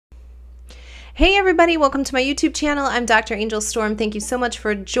Hey everybody, welcome to my YouTube channel. I'm Dr. Angel Storm. Thank you so much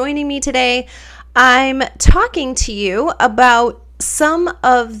for joining me today. I'm talking to you about some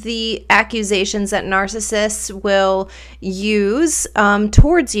of the accusations that narcissists will use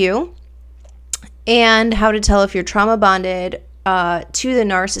towards you and how to tell if you're trauma bonded to the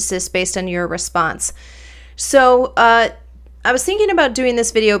narcissist based on your response. So I was thinking about doing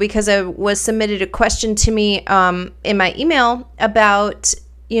this video because I was submitted a question to me in my email about,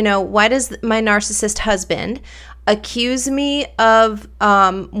 why does my narcissist husband accuse me of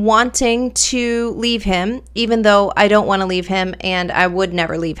wanting to leave him, even though I don't want to leave him and I would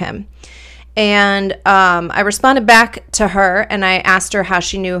never leave him? And I responded back to her and I asked her how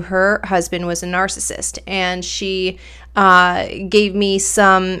she knew her husband was a narcissist. And she gave me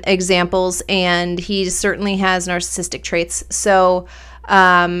some examples, and he certainly has narcissistic traits. So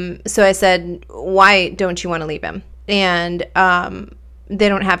I said, why don't you want to leave him? And they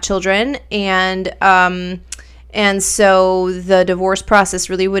don't have children, and so the divorce process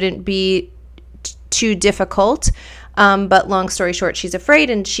really wouldn't be too difficult. But long story short, she's afraid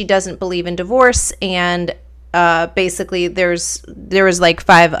and she doesn't believe in divorce. And basically there was like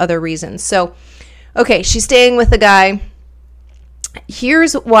 5 other reasons. So, okay, she's staying with the guy.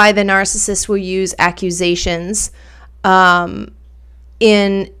 Here's why the narcissist will use accusations in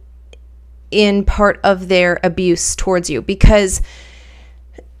part of their abuse towards you.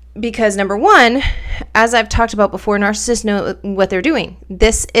 Because number one, as I've talked about before, narcissists know what they're doing.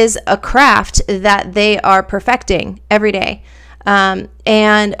 This is a craft that they are perfecting every day.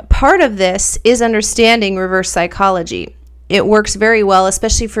 And part of this is understanding reverse psychology. It works very well,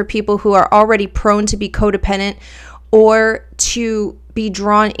 especially for people who are already prone to be codependent or to be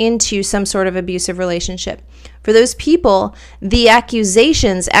drawn into some sort of abusive relationship. For those people, the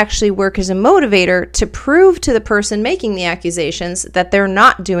accusations actually work as a motivator to prove to the person making the accusations that they're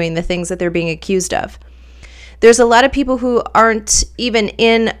not doing the things that they're being accused of. There's a lot of people who aren't even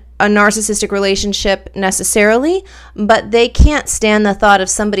in a narcissistic relationship necessarily, but they can't stand the thought of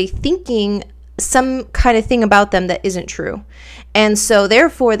somebody thinking some kind of thing about them that isn't true. And so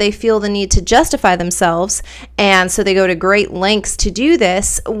therefore they feel the need to justify themselves, and so they go to great lengths to do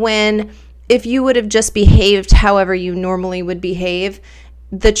this, when if you would have just behaved however you normally would behave,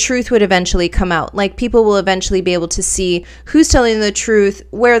 the truth would eventually come out. Like, people will eventually be able to see who's telling the truth,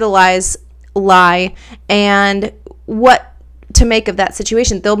 where the lies lie, and what to make of that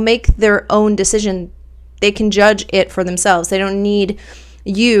situation. They'll make their own decision. They can judge it for themselves. They don't need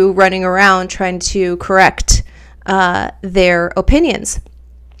you running around trying to correct their opinions.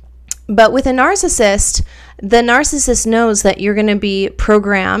 But with a narcissist, the narcissist knows that you're going to be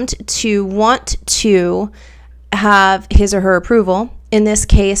programmed to want to have his or her approval. In this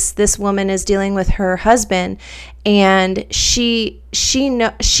case, this woman is dealing with her husband, and she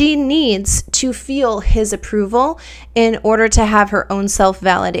needs to feel his approval in order to have her own self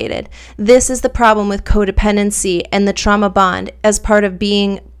validated. This is the problem with codependency and the trauma bond as part of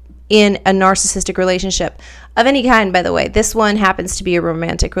being in a narcissistic relationship of any kind, by the way. This one happens to be a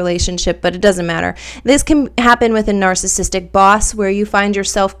romantic relationship, but it doesn't matter. This can happen with a narcissistic boss, where you find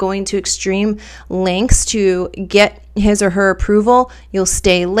yourself going to extreme lengths to get his or her approval. You'll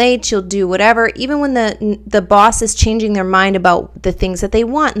stay late, you'll do whatever, even when the boss is changing their mind about the things that they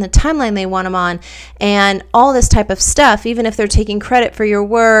want and the timeline they want them on, and all this type of stuff, even if they're taking credit for your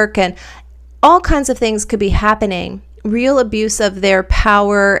work, and all kinds of things could be happening. Real abuse of their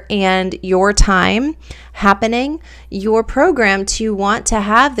power and your time happening. You're programmed to want to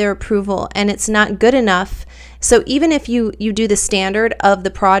have their approval, and it's not good enough. So even if you do the standard of the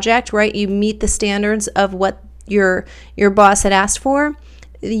project, right, you meet the standards of what your boss had asked for,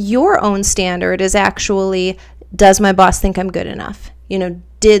 your own standard is actually, does my boss think I'm good enough?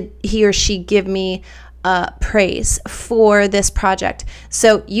 Did he or she give me praise for this project?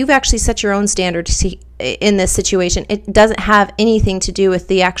 So you've actually set your own standard in this situation. It doesn't have anything to do with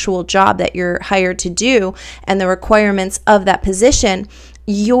the actual job that you're hired to do and the requirements of that position.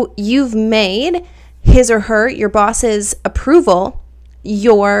 You've made his or her, your boss's approval,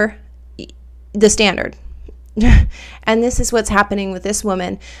 the standard. And this is what's happening with this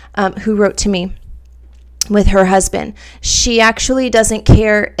woman who wrote to me with her husband. She actually doesn't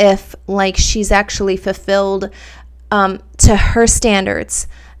care if, like, she's actually fulfilled to her standards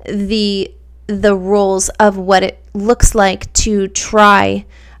the roles of what it looks like to try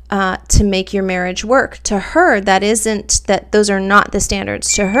to make your marriage work. To her, those are not the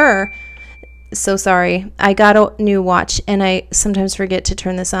standards. To her, so sorry, I got a new watch and I sometimes forget to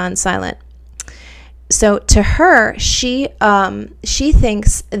turn this on silent. So to her, she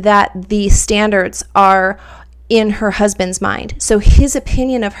thinks that the standards are in her husband's mind. So his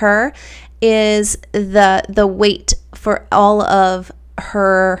opinion of her is the weight for all of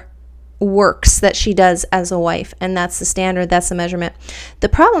her works that she does as a wife, and that's the standard, that's the measurement. The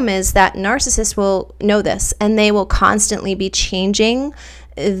problem is that narcissists will know this, and they will constantly be changing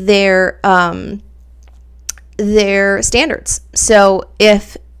their standards. So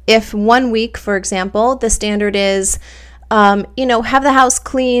if 1 week, for example, the standard is have the house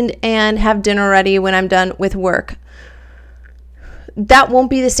cleaned and have dinner ready when I'm done with work, that won't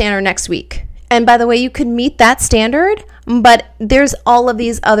be the standard next week. And by the way, you could meet that standard, but there's all of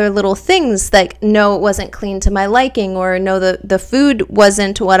these other little things like, no, it wasn't clean to my liking, or no, the food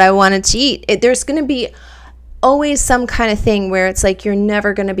wasn't what I wanted to eat. There's going to be always some kind of thing where it's like you're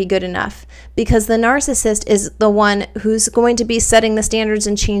never going to be good enough, because the narcissist is the one who's going to be setting the standards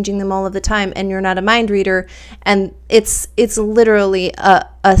and changing them all of the time, and you're not a mind reader, and it's literally a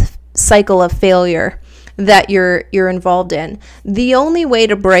cycle of failure that you're involved in. The only way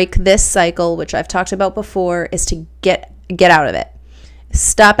to break this cycle, which I've talked about before, is to get out of it.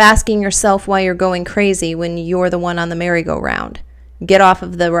 Stop asking yourself why you're going crazy when you're the one on the merry-go-round. Get off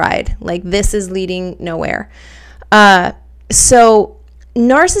of the ride. Like, this is leading nowhere. So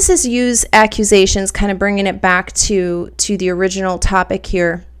narcissists use accusations, kind of bringing it back to the original topic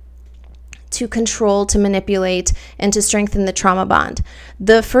here, to control, to manipulate, and to strengthen the trauma bond.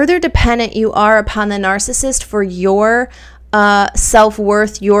 The further dependent you are upon the narcissist for your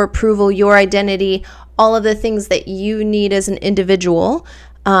self-worth, your approval, your identity, all of the things that you need as an individual,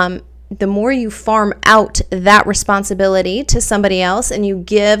 the more you farm out that responsibility to somebody else and you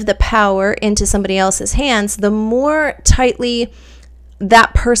give the power into somebody else's hands, the more tightly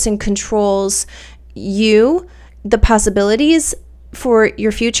that person controls you, the possibilities for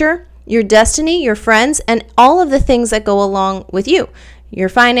your future, your destiny, your friends, and all of the things that go along with you. Your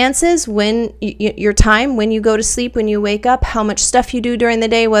finances, your time, when you go to sleep, when you wake up, how much stuff you do during the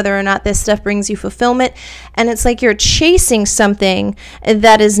day, whether or not this stuff brings you fulfillment. And it's like you're chasing something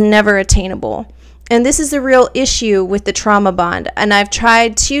that is never attainable. And this is the real issue with the trauma bond. And I've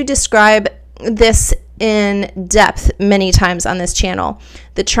tried to describe this in depth many times on this channel.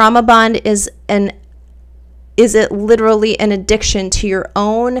 The trauma bond is it literally an addiction to your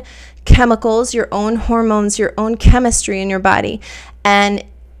own chemicals, your own hormones, your own chemistry in your body. And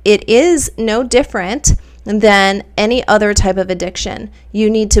it is no different than any other type of addiction. You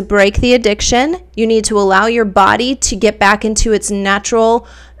need to break the addiction. You need to allow your body to get back into its natural,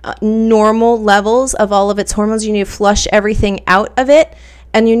 normal levels of all of its hormones. You need to flush everything out of it.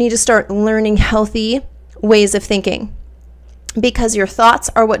 And you need to start learning healthy ways of thinking, because your thoughts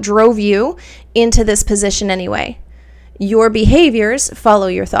are what drove you into this position anyway. Your behaviors follow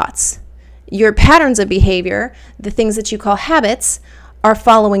your thoughts. Your patterns of behavior, the things that you call habits, are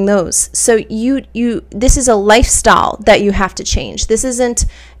following those. So this is a lifestyle that you have to change. This isn't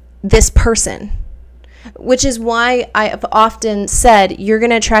this person, which is why I have often said you're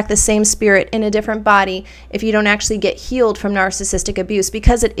going to attract the same spirit in a different body if you don't actually get healed from narcissistic abuse,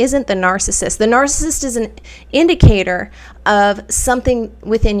 because it isn't the narcissist. The narcissist is an indicator of something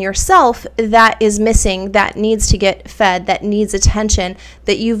within yourself that is missing, that needs to get fed, that needs attention,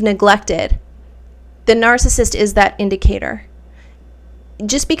 that you've neglected. The narcissist is that indicator.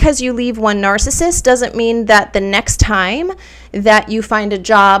 Just because you leave one narcissist doesn't mean that the next time that you find a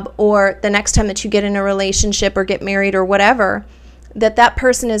job, or the next time that you get in a relationship or get married or whatever, that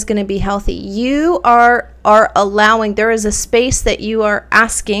person is going to be healthy. You are allowing, there is a space that you are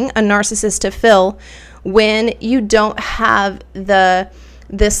asking a narcissist to fill when you don't have the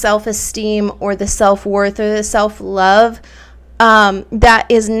self-esteem or the self-worth or the self-love that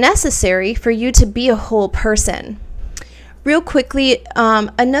is necessary for you to be a whole person. Real quickly,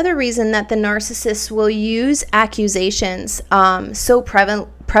 another reason that the narcissists will use accusations so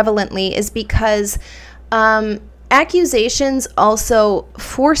prevalently is because accusations also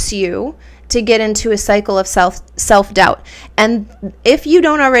force you to get into a cycle of self-doubt. And if you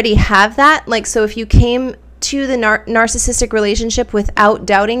don't already have that, like, so if you came to the narcissistic relationship without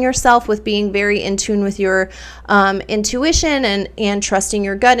doubting yourself, with being very in tune with your intuition and trusting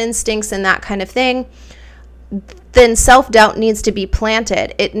your gut instincts and that kind of thing, then self-doubt needs to be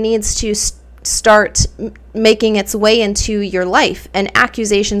planted. It needs to start making its way into your life, and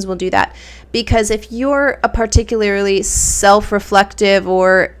accusations will do that. Because if you're a particularly self-reflective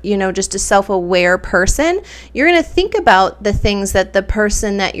or, just a self-aware person, you're going to think about the things that the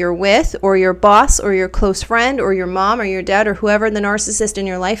person that you're with, or your boss, or your close friend, or your mom, or your dad, or whoever the narcissist in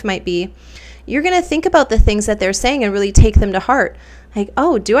your life might be, you're going to think about the things that they're saying and really take them to heart. Like,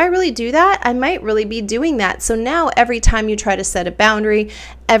 oh, do I really do that? I might really be doing that. So now every time you try to set a boundary,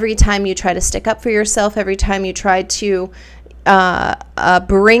 every time you try to stick up for yourself, every time you try to,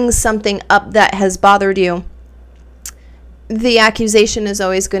 brings something up that has bothered you, the accusation is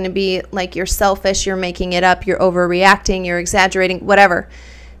always going to be like, you're selfish, you're making it up, you're overreacting, you're exaggerating, whatever.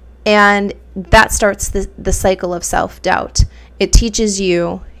 And that starts the cycle of self-doubt. It teaches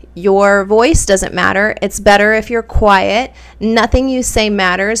you your voice doesn't matter. It's better if you're quiet. Nothing you say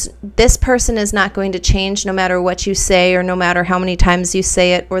matters. This person is not going to change no matter what you say, or no matter how many times you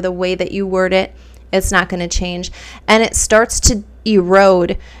say it, or the way that you word it. It's not going to change. And it starts to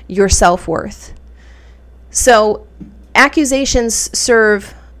erode your self-worth. So accusations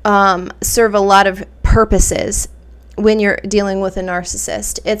serve a lot of purposes when you're dealing with a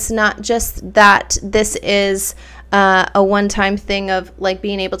narcissist. It's not just that this is a one-time thing of like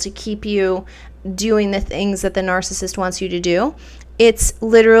being able to keep you doing the things that the narcissist wants you to do. It's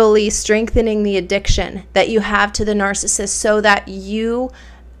literally strengthening the addiction that you have to the narcissist, so that you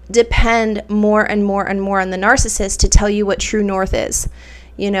depend more and more and more on the narcissist to tell you what true north is.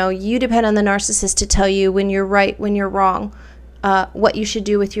 You know, you depend on the narcissist to tell you when you're right, when you're wrong, what you should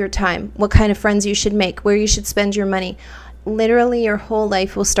do with your time, what kind of friends you should make, where you should spend your money. Literally, your whole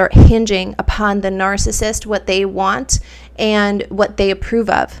life will start hinging upon the narcissist, what they want and what they approve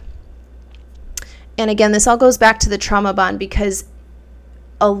of. And again, this all goes back to the trauma bond, because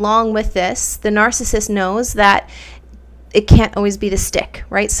along with this, the narcissist knows that it can't always be the stick,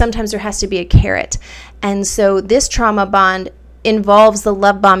 right? Sometimes there has to be a carrot. And so this trauma bond involves the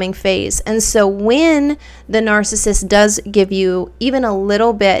love bombing phase. And so when the narcissist does give you even a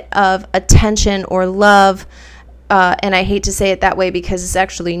little bit of attention or love, and I hate to say it that way because it's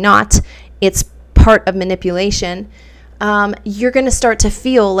actually not, it's part of manipulation, you're going to start to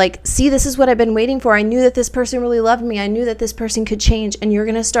feel like, see, this is what I've been waiting for. I knew that this person really loved me. I knew that this person could change. And you're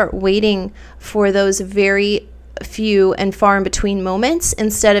going to start waiting for those very few and far in between moments,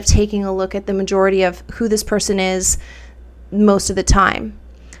 instead of taking a look at the majority of who this person is most of the time,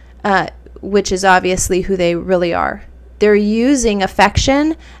 which is obviously who they really are. They're using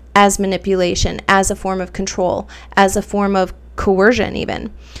affection as manipulation, as a form of control, as a form of coercion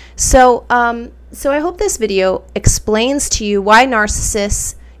even. So I hope this video explains to you why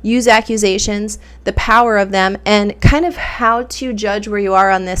narcissists use accusations, the power of them, and kind of how to judge where you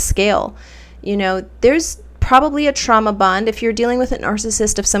are on this scale. You know, there's probably a trauma bond. If you're dealing with a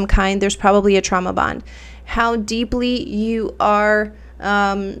narcissist of some kind, there's probably a trauma bond. How deeply you are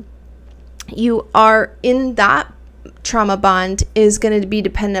in that trauma bond is going to be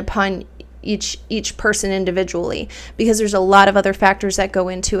dependent upon each person individually, because there's a lot of other factors that go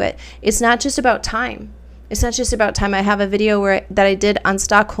into it. It's not just about time. It's not just about time. I have a video that I did on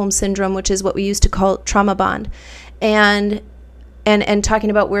Stockholm Syndrome, which is what we used to call trauma bond, and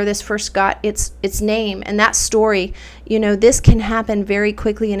talking about where this first got its name and that story. You know, this can happen very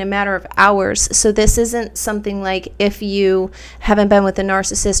quickly in a matter of hours. So this isn't something like, if you haven't been with a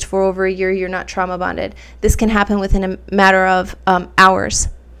narcissist for over a year, you're not trauma bonded. This can happen within a matter of hours.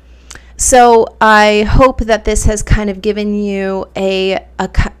 So I hope that this has kind of given you a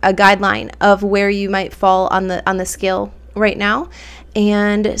guideline of where you might fall on the scale right now,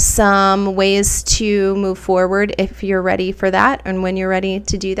 and some ways to move forward if you're ready for that, and when you're ready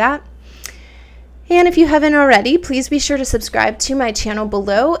to do that. And if you haven't already, please be sure to subscribe to my channel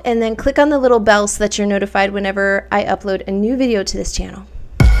below, and then click on the little bell so that you're notified whenever I upload a new video to this channel.